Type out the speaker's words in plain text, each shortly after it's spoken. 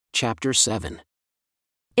chapter 7.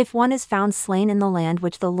 If one is found slain in the land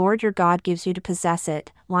which the Lord your God gives you to possess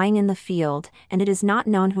it, lying in the field, and it is not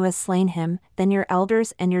known who has slain him, then your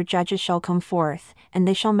elders and your judges shall come forth, and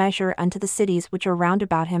they shall measure unto the cities which are round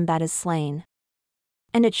about him that is slain.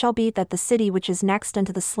 And it shall be that the city which is next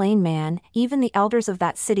unto the slain man, even the elders of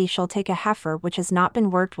that city shall take a heifer which has not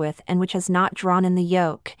been worked with and which has not drawn in the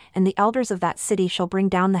yoke, and the elders of that city shall bring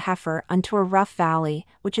down the heifer unto a rough valley,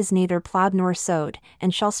 which is neither plowed nor sowed,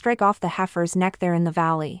 and shall strike off the heifer's neck there in the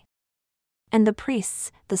valley. And the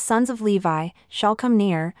priests, the sons of Levi, shall come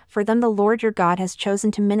near, for them the Lord your God has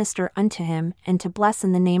chosen to minister unto him, and to bless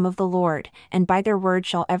in the name of the Lord, and by their word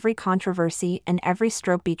shall every controversy and every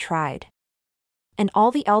stroke be tried. And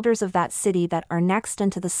all the elders of that city that are next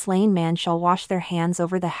unto the slain man shall wash their hands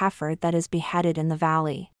over the heifer that is beheaded in the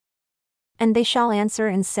valley. And they shall answer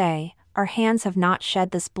and say, Our hands have not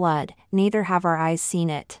shed this blood, neither have our eyes seen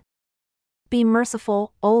it. Be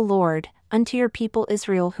merciful, O Lord, unto your people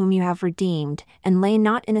Israel whom you have redeemed, and lay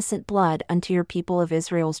not innocent blood unto your people of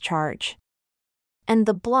Israel's charge. And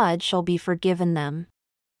the blood shall be forgiven them.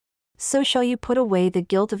 So shall you put away the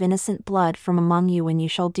guilt of innocent blood from among you when you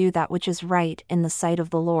shall do that which is right in the sight of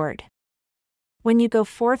the Lord. When you go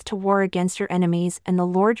forth to war against your enemies and the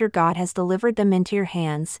Lord your God has delivered them into your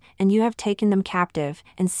hands, and you have taken them captive,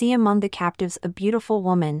 and see among the captives a beautiful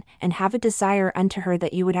woman, and have a desire unto her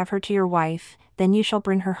that you would have her to your wife, then you shall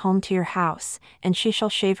bring her home to your house, and she shall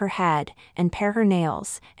shave her head, and pare her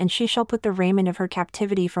nails, and she shall put the raiment of her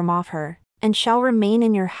captivity from off her, and shall remain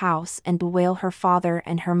in your house and bewail her father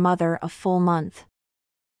and her mother a full month.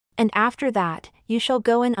 And after that, you shall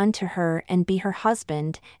go in unto her and be her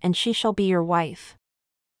husband, and she shall be your wife.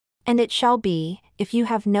 And it shall be, if you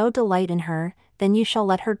have no delight in her, then you shall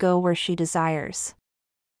let her go where she desires.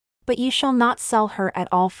 But you shall not sell her at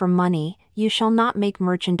all for money, you shall not make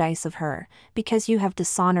merchandise of her, because you have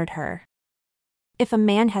dishonored her. If a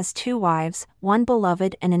man has two wives, one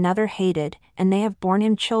beloved and another hated, and they have borne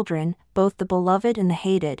him children, both the beloved and the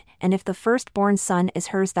hated, and if the firstborn son is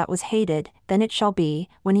hers that was hated, then it shall be,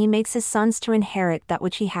 when he makes his sons to inherit that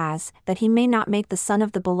which he has, that he may not make the son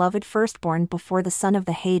of the beloved firstborn before the son of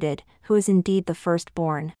the hated, who is indeed the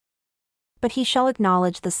firstborn. But he shall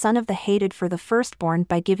acknowledge the son of the hated for the firstborn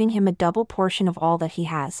by giving him a double portion of all that he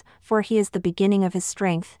has, for he is the beginning of his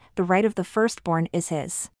strength, the right of the firstborn is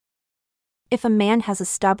his. If a man has a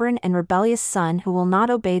stubborn and rebellious son who will not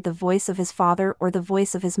obey the voice of his father or the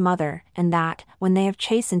voice of his mother, and that, when they have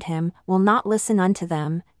chastened him, will not listen unto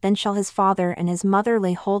them, then shall his father and his mother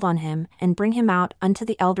lay hold on him, and bring him out unto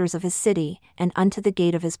the elders of his city, and unto the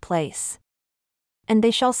gate of his place. And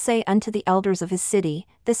they shall say unto the elders of his city,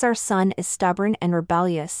 This our son is stubborn and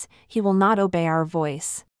rebellious, he will not obey our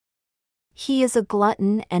voice. He is a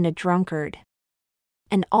glutton and a drunkard.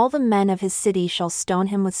 And all the men of his city shall stone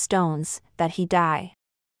him with stones, that he die.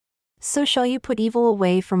 So shall you put evil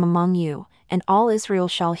away from among you, and all Israel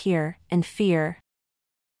shall hear, and fear.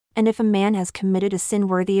 And if a man has committed a sin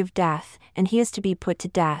worthy of death, and he is to be put to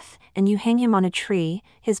death, and you hang him on a tree,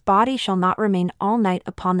 his body shall not remain all night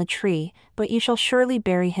upon the tree, but you shall surely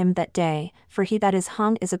bury him that day, for he that is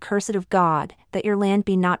hung is accursed of God, that your land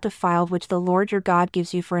be not defiled which the Lord your God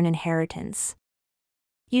gives you for an inheritance.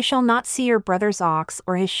 You shall not see your brother's ox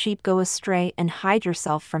or his sheep go astray and hide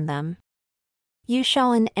yourself from them. You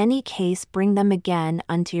shall in any case bring them again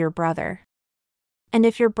unto your brother. And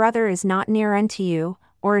if your brother is not near unto you,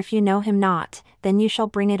 or if you know him not, then you shall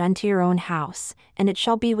bring it unto your own house, and it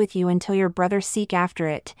shall be with you until your brother seek after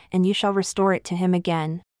it, and you shall restore it to him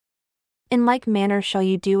again. In like manner shall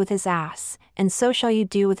you do with his ass, and so shall you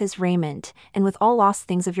do with his raiment, and with all lost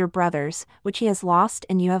things of your brothers, which he has lost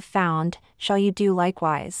and you have found, shall you do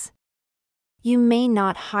likewise. You may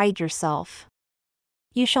not hide yourself.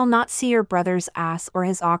 You shall not see your brother's ass or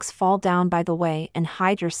his ox fall down by the way and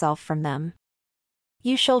hide yourself from them.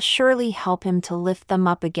 You shall surely help him to lift them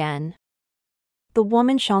up again. The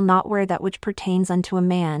woman shall not wear that which pertains unto a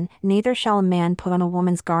man, neither shall a man put on a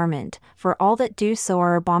woman's garment, for all that do so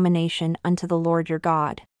are abomination unto the Lord your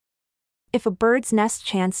God. If a bird's nest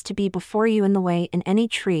chance to be before you in the way in any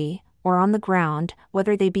tree, or on the ground,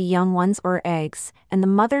 whether they be young ones or eggs, and the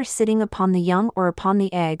mother sitting upon the young or upon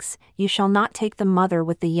the eggs, you shall not take the mother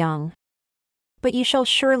with the young. But you shall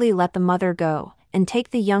surely let the mother go, and take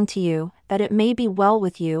the young to you, that it may be well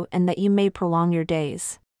with you and that you may prolong your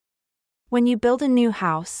days. When you build a new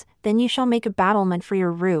house, then you shall make a battlement for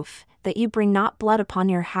your roof, that you bring not blood upon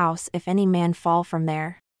your house if any man fall from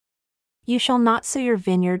there. You shall not sow your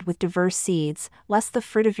vineyard with diverse seeds, lest the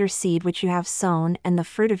fruit of your seed which you have sown and the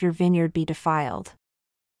fruit of your vineyard be defiled.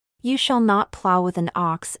 You shall not plow with an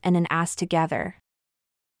ox and an ass together.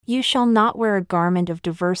 You shall not wear a garment of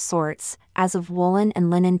diverse sorts, as of woolen and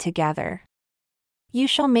linen together. You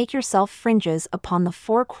shall make yourself fringes upon the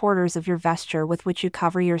 4 quarters of your vesture with which you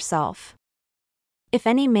cover yourself. If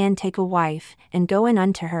any man take a wife, and go in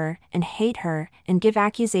unto her, and hate her, and give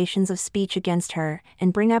accusations of speech against her,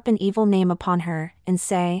 and bring up an evil name upon her, and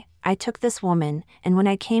say, I took this woman, and when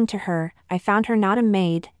I came to her, I found her not a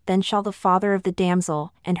maid, then shall the father of the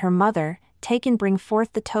damsel, and her mother, take and bring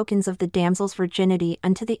forth the tokens of the damsel's virginity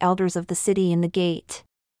unto the elders of the city in the gate.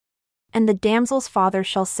 And the damsel's father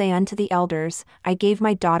shall say unto the elders, I gave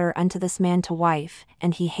my daughter unto this man to wife,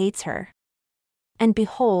 and he hates her. And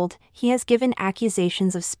behold, he has given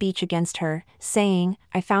accusations of speech against her, saying,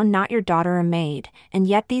 I found not your daughter a maid, and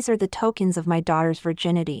yet these are the tokens of my daughter's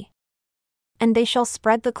virginity. And they shall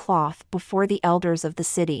spread the cloth before the elders of the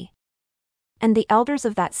city. And the elders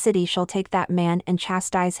of that city shall take that man and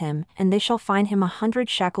chastise him, and they shall fine him 100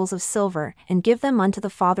 shekels of silver, and give them unto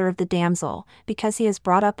the father of the damsel, because he has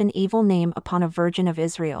brought up an evil name upon a virgin of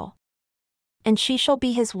Israel. And she shall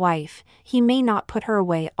be his wife, he may not put her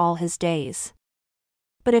away all his days.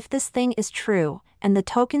 But if this thing is true, and the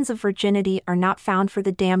tokens of virginity are not found for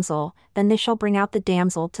the damsel, then they shall bring out the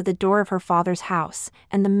damsel to the door of her father's house,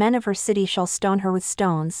 and the men of her city shall stone her with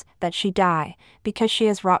stones, that she die, because she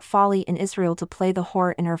has wrought folly in Israel to play the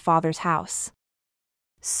whore in her father's house.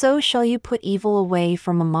 So shall you put evil away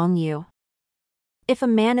from among you. If a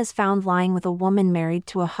man is found lying with a woman married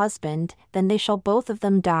to a husband, then they shall both of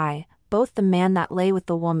them die, both the man that lay with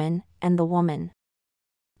the woman, and the woman.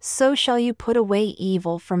 So shall you put away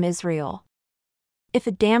evil from Israel. If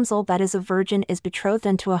a damsel that is a virgin is betrothed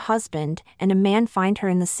unto a husband, and a man find her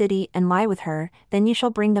in the city and lie with her, then you shall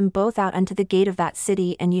bring them both out unto the gate of that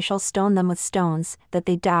city, and you shall stone them with stones, that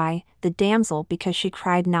they die, the damsel because she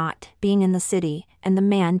cried not, being in the city, and the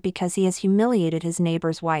man because he has humiliated his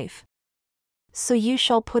neighbor's wife. So you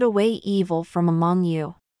shall put away evil from among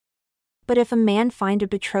you. But if a man find a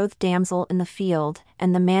betrothed damsel in the field,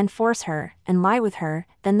 and the man force her, and lie with her,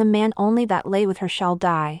 then the man only that lay with her shall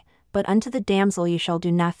die, but unto the damsel you shall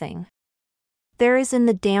do nothing. There is in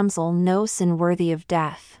the damsel no sin worthy of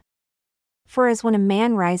death. For as when a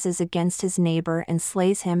man rises against his neighbor and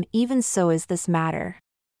slays him, even so is this matter.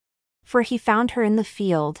 For he found her in the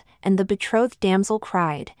field, and the betrothed damsel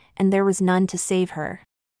cried, and there was none to save her.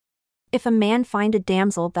 If a man find a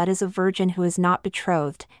damsel that is a virgin who is not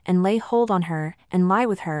betrothed, and lay hold on her, and lie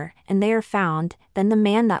with her, and they are found, then the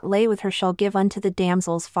man that lay with her shall give unto the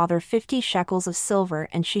damsel's father 50 shekels of silver,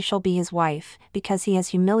 and she shall be his wife, because he has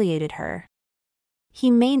humiliated her.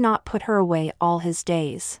 He may not put her away all his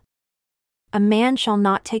days. A man shall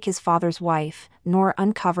not take his father's wife, nor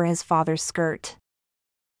uncover his father's skirt.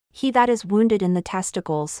 He that is wounded in the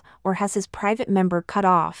testicles, or has his private member cut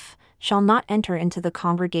off, shall not enter into the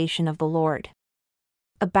congregation of the Lord.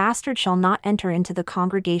 A bastard shall not enter into the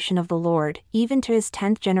congregation of the Lord, even to his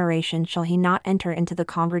 10th generation shall he not enter into the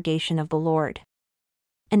congregation of the Lord.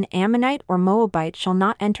 An Ammonite or Moabite shall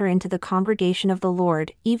not enter into the congregation of the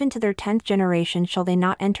Lord, even to their 10th generation shall they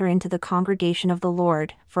not enter into the congregation of the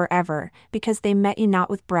Lord, forever, because they met you not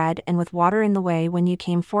with bread and with water in the way when you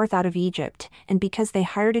came forth out of Egypt, and because they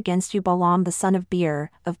hired against you Balaam the son of Beor,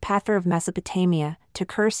 of Pethor of Mesopotamia, to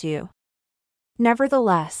curse you.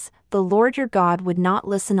 Nevertheless, the Lord your God would not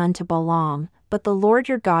listen unto Balaam, but the Lord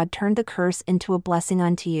your God turned the curse into a blessing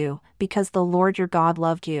unto you, because the Lord your God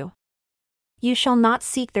loved you. You shall not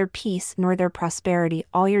seek their peace nor their prosperity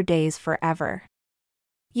all your days forever.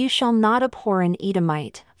 You shall not abhor an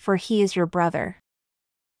Edomite, for he is your brother.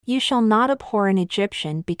 You shall not abhor an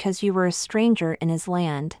Egyptian because you were a stranger in his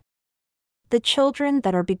land. The children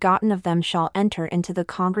that are begotten of them shall enter into the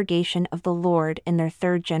congregation of the Lord in their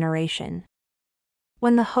 3rd generation.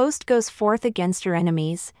 When the host goes forth against your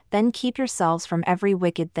enemies, then keep yourselves from every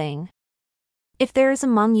wicked thing. If there is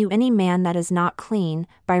among you any man that is not clean,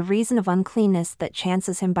 by reason of uncleanness that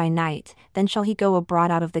chances him by night, then shall he go abroad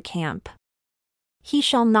out of the camp. He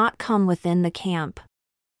shall not come within the camp.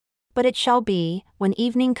 But it shall be, when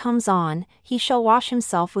evening comes on, he shall wash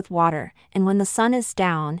himself with water, and when the sun is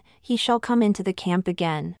down, he shall come into the camp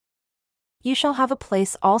again. You shall have a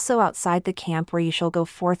place also outside the camp where you shall go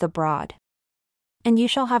forth abroad. And you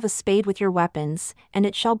shall have a spade with your weapons, and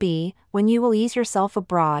it shall be, when you will ease yourself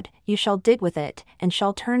abroad, you shall dig with it, and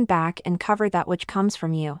shall turn back and cover that which comes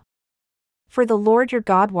from you. For the Lord your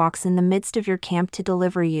God walks in the midst of your camp to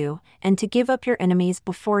deliver you, and to give up your enemies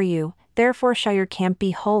before you, therefore shall your camp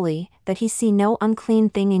be holy, that he see no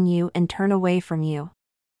unclean thing in you and turn away from you.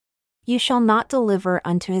 You shall not deliver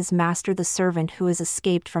unto his master the servant who is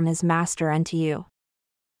escaped from his master unto you.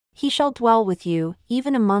 He shall dwell with you,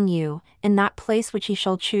 even among you, in that place which he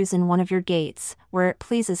shall choose in one of your gates, where it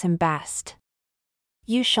pleases him best.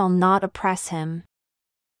 You shall not oppress him.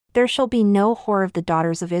 There shall be no whore of the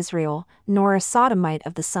daughters of Israel, nor a sodomite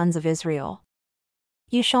of the sons of Israel.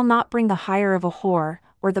 You shall not bring the hire of a whore,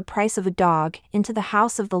 or the price of a dog, into the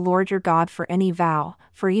house of the Lord your God for any vow,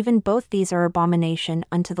 for even both these are abomination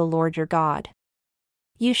unto the Lord your God.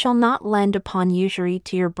 You shall not lend upon usury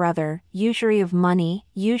to your brother, usury of money,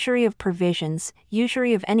 usury of provisions,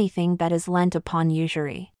 usury of anything that is lent upon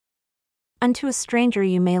usury. Unto a stranger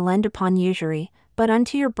you may lend upon usury, but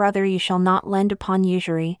unto your brother you shall not lend upon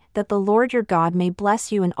usury, that the Lord your God may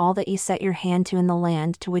bless you in all that ye set your hand to in the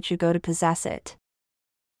land to which you go to possess it.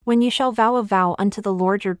 When you shall vow a vow unto the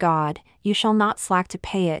Lord your God, you shall not slack to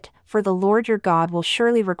pay it, for the Lord your God will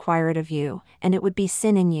surely require it of you, and it would be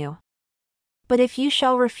sin in you. But if you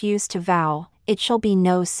shall refuse to vow, it shall be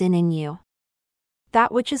no sin in you.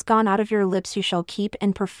 That which is gone out of your lips you shall keep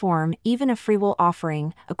and perform, even a freewill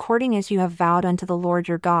offering, according as you have vowed unto the Lord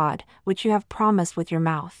your God, which you have promised with your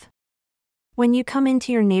mouth. When you come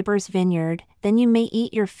into your neighbor's vineyard, then you may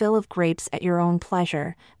eat your fill of grapes at your own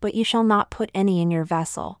pleasure, but you shall not put any in your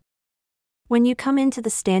vessel. When you come into the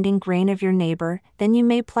standing grain of your neighbor, then you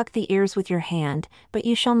may pluck the ears with your hand, but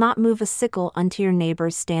you shall not move a sickle unto your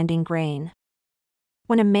neighbor's standing grain.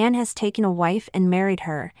 When a man has taken a wife and married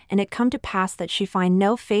her, and it come to pass that she find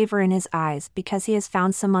no favor in his eyes because he has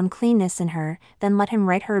found some uncleanness in her, then let him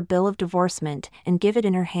write her a bill of divorcement, and give it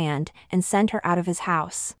in her hand, and send her out of his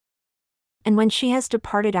house. And when she has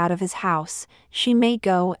departed out of his house, she may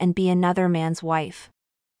go and be another man's wife.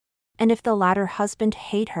 And if the latter husband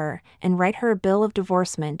hate her, and write her a bill of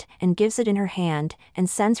divorcement, and gives it in her hand, and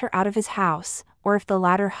sends her out of his house, or if the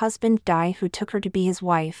latter husband die who took her to be his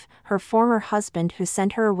wife, her former husband who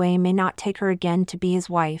sent her away may not take her again to be his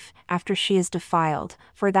wife, after she is defiled,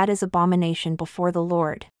 for that is abomination before the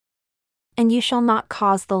Lord. And you shall not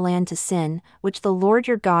cause the land to sin, which the Lord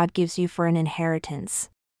your God gives you for an inheritance.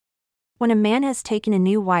 When a man has taken a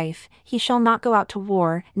new wife, he shall not go out to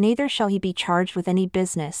war, neither shall he be charged with any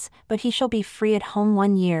business, but he shall be free at home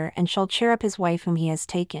 1 year and shall cheer up his wife whom he has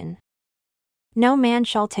taken. No man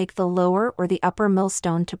shall take the lower or the upper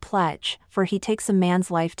millstone to pledge, for he takes a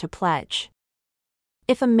man's life to pledge.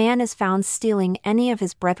 If a man is found stealing any of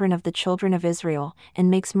his brethren of the children of Israel,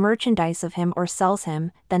 and makes merchandise of him or sells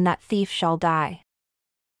him, then that thief shall die.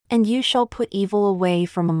 And you shall put evil away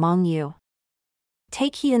from among you.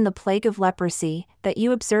 Take heed in the plague of leprosy, that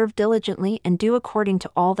you observe diligently and do according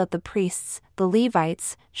to all that the priests, the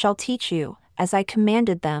Levites, shall teach you, as I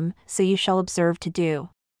commanded them, so you shall observe to do.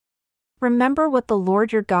 Remember what the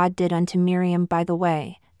Lord your God did unto Miriam by the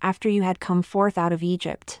way, after you had come forth out of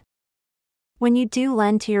Egypt. When you do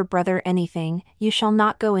lend to your brother anything, you shall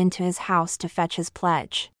not go into his house to fetch his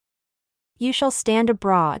pledge. You shall stand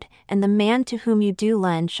abroad, and the man to whom you do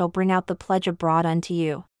lend shall bring out the pledge abroad unto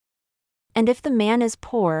you. And if the man is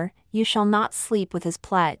poor, you shall not sleep with his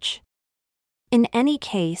pledge. In any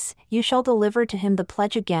case, you shall deliver to him the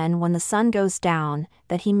pledge again when the sun goes down,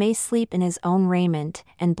 that he may sleep in his own raiment,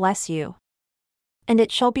 and bless you. And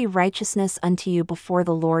it shall be righteousness unto you before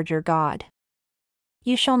the Lord your God.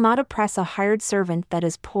 You shall not oppress a hired servant that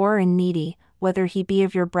is poor and needy, whether he be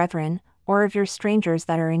of your brethren, or of your strangers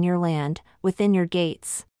that are in your land, within your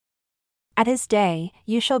gates. At his day,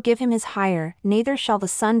 you shall give him his hire, neither shall the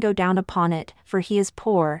sun go down upon it, for he is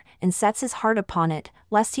poor, and sets his heart upon it,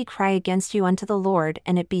 lest he cry against you unto the Lord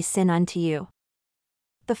and it be sin unto you.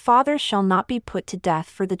 The fathers shall not be put to death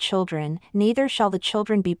for the children, neither shall the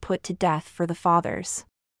children be put to death for the fathers.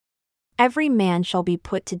 Every man shall be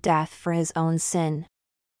put to death for his own sin.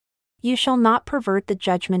 You shall not pervert the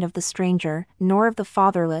judgment of the stranger, nor of the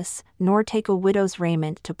fatherless, nor take a widow's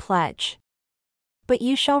raiment to pledge. But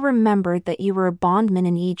you shall remember that you were a bondman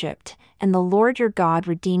in Egypt, and the Lord your God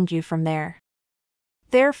redeemed you from there.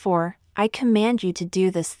 Therefore, I command you to do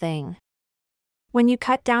this thing. When you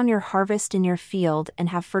cut down your harvest in your field and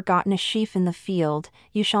have forgotten a sheaf in the field,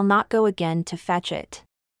 you shall not go again to fetch it.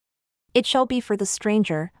 It shall be for the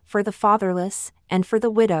stranger, for the fatherless, and for the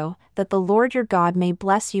widow, that the Lord your God may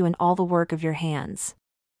bless you in all the work of your hands.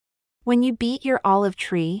 When you beat your olive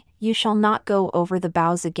tree, you shall not go over the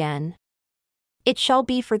boughs again. It shall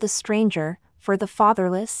be for the stranger, for the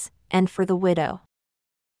fatherless, and for the widow.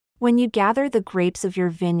 When you gather the grapes of your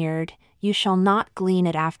vineyard, you shall not glean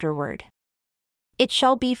it afterward. It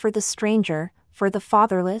shall be for the stranger, for the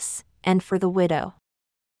fatherless, and for the widow.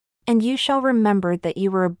 And you shall remember that you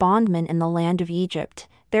were a bondman in the land of Egypt,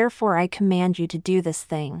 therefore I command you to do this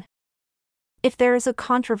thing. If there is a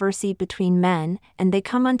controversy between men, and they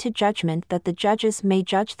come unto judgment that the judges may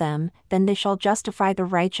judge them, then they shall justify the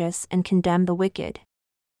righteous and condemn the wicked.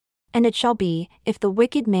 And it shall be, if the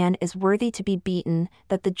wicked man is worthy to be beaten,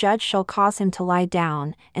 that the judge shall cause him to lie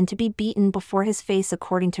down, and to be beaten before his face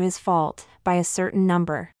according to his fault, by a certain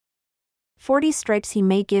number. 40 stripes he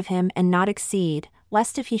may give him and not exceed,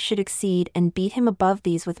 lest if he should exceed and beat him above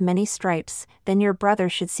these with many stripes, then your brother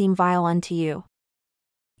should seem vile unto you.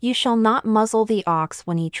 You shall not muzzle the ox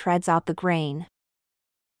when he treads out the grain.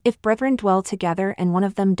 If brethren dwell together and one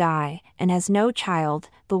of them die, and has no child,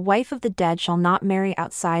 the wife of the dead shall not marry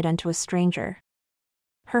outside unto a stranger.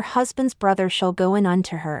 Her husband's brother shall go in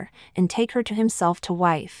unto her, and take her to himself to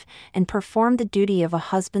wife, and perform the duty of a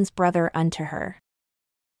husband's brother unto her.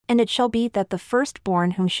 And it shall be that the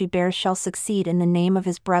firstborn whom she bears shall succeed in the name of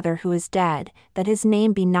his brother who is dead, that his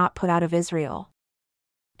name be not put out of Israel.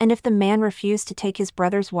 And if the man refuse to take his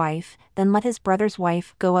brother's wife, then let his brother's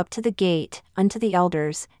wife go up to the gate, unto the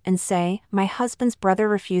elders, and say, My husband's brother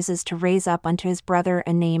refuses to raise up unto his brother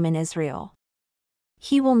a name in Israel.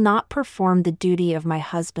 He will not perform the duty of my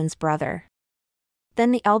husband's brother.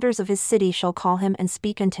 Then the elders of his city shall call him and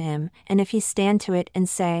speak unto him, and if he stand to it and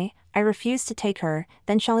say, I refuse to take her,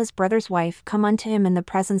 then shall his brother's wife come unto him in the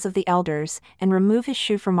presence of the elders, and remove his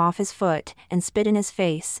shoe from off his foot, and spit in his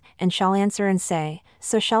face, and shall answer and say,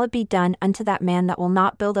 So shall it be done unto that man that will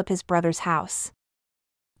not build up his brother's house.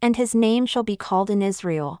 And his name shall be called in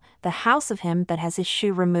Israel, the house of him that has his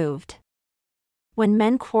shoe removed. When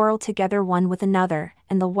men quarrel together one with another,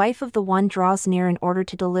 and the wife of the one draws near in order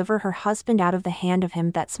to deliver her husband out of the hand of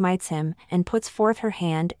him that smites him, and puts forth her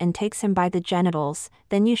hand and takes him by the genitals,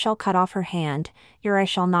 then you shall cut off her hand, your eye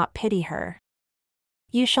shall not pity her.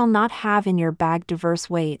 You shall not have in your bag diverse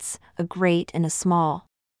weights, a great and a small.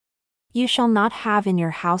 You shall not have in your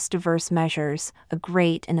house diverse measures, a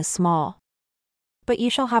great and a small. But you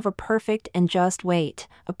shall have a perfect and just weight,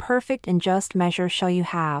 a perfect and just measure shall you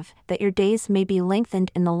have, that your days may be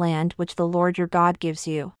lengthened in the land which the Lord your God gives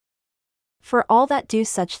you. For all that do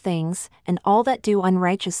such things, and all that do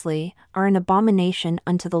unrighteously, are an abomination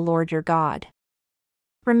unto the Lord your God.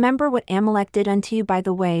 Remember what Amalek did unto you by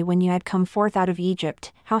the way when you had come forth out of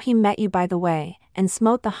Egypt, how he met you by the way, and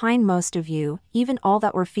smote the hindmost of you, even all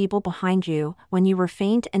that were feeble behind you, when you were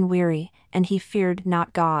faint and weary, and he feared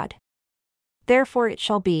not God. Therefore it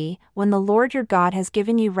shall be, when the Lord your God has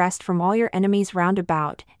given you rest from all your enemies round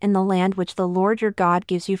about, in the land which the Lord your God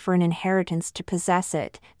gives you for an inheritance to possess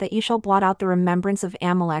it, that you shall blot out the remembrance of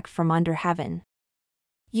Amalek from under heaven.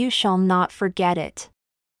 You shall not forget it.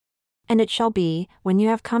 And it shall be, when you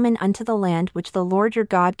have come in unto the land which the Lord your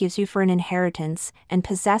God gives you for an inheritance, and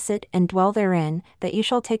possess it and dwell therein, that you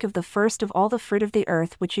shall take of the first of all the fruit of the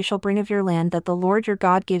earth which you shall bring of your land that the Lord your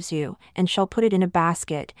God gives you, and shall put it in a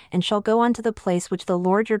basket, and shall go unto the place which the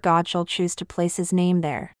Lord your God shall choose to place his name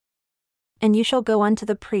there. And you shall go unto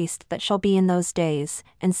the priest that shall be in those days,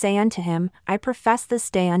 and say unto him, I profess this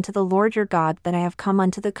day unto the Lord your God that I have come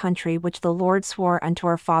unto the country which the Lord swore unto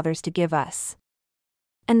our fathers to give us.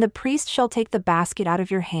 And the priest shall take the basket out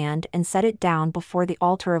of your hand and set it down before the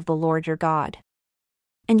altar of the Lord your God.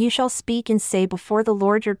 And you shall speak and say before the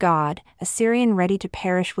Lord your God, A Syrian ready to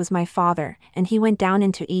perish was my father, and he went down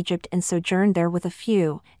into Egypt and sojourned there with a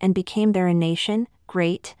few, and became there a nation,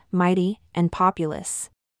 great, mighty, and populous.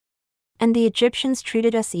 And the Egyptians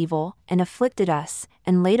treated us evil, and afflicted us,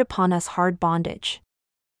 and laid upon us hard bondage.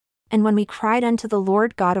 And when we cried unto the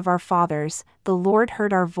Lord God of our fathers, the Lord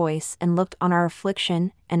heard our voice and looked on our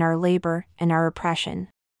affliction, and our labor, and our oppression.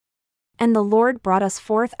 And the Lord brought us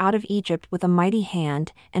forth out of Egypt with a mighty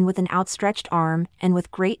hand, and with an outstretched arm, and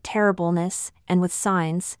with great terribleness, and with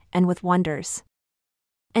signs, and with wonders.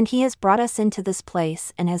 And he has brought us into this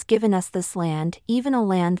place and has given us this land, even a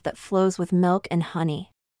land that flows with milk and honey.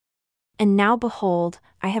 And now behold,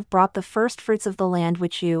 I have brought the firstfruits of the land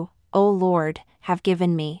which you, O Lord, have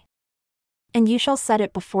given me. And you shall set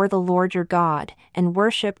it before the Lord your God, and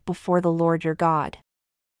worship before the Lord your God.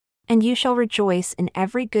 And you shall rejoice in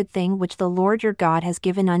every good thing which the Lord your God has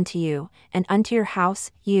given unto you, and unto your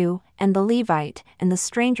house, you, and the Levite, and the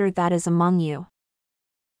stranger that is among you.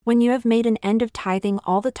 When you have made an end of tithing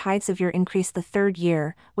all the tithes of your increase the 3rd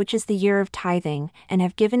year, which is the year of tithing, and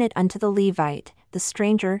have given it unto the Levite, the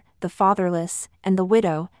stranger, the fatherless, and the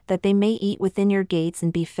widow, that they may eat within your gates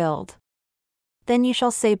and be filled. Then you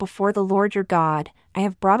shall say before the Lord your God, I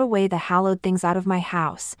have brought away the hallowed things out of my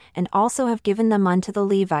house, and also have given them unto the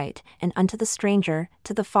Levite, and unto the stranger,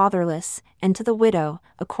 to the fatherless, and to the widow,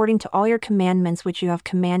 according to all your commandments which you have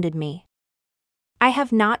commanded me. I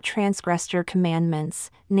have not transgressed your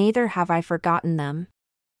commandments, neither have I forgotten them.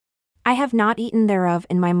 I have not eaten thereof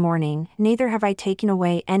in my mourning, neither have I taken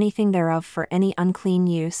away anything thereof for any unclean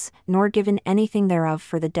use, nor given anything thereof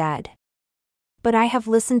for the dead. But I have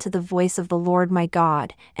listened to the voice of the Lord my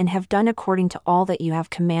God, and have done according to all that you have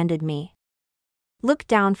commanded me. Look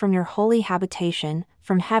down from your holy habitation,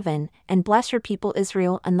 from heaven, and bless your people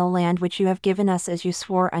Israel and the land which you have given us as you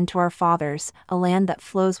swore unto our fathers, a land that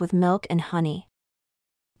flows with milk and honey.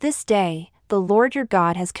 This day, the Lord your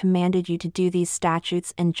God has commanded you to do these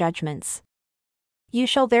statutes and judgments. You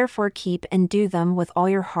shall therefore keep and do them with all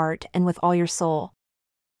your heart and with all your soul.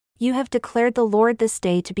 You have declared the Lord this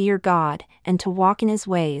day to be your God, and to walk in his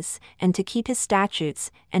ways, and to keep his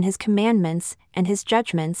statutes, and his commandments, and his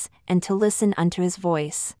judgments, and to listen unto his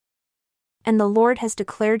voice. And the Lord has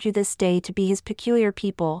declared you this day to be his peculiar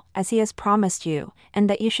people, as he has promised you, and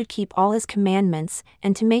that you should keep all his commandments,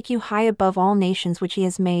 and to make you high above all nations which he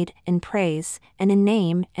has made, in praise, and in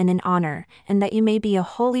name, and in honor, and that you may be a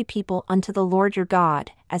holy people unto the Lord your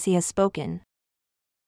God, as he has spoken.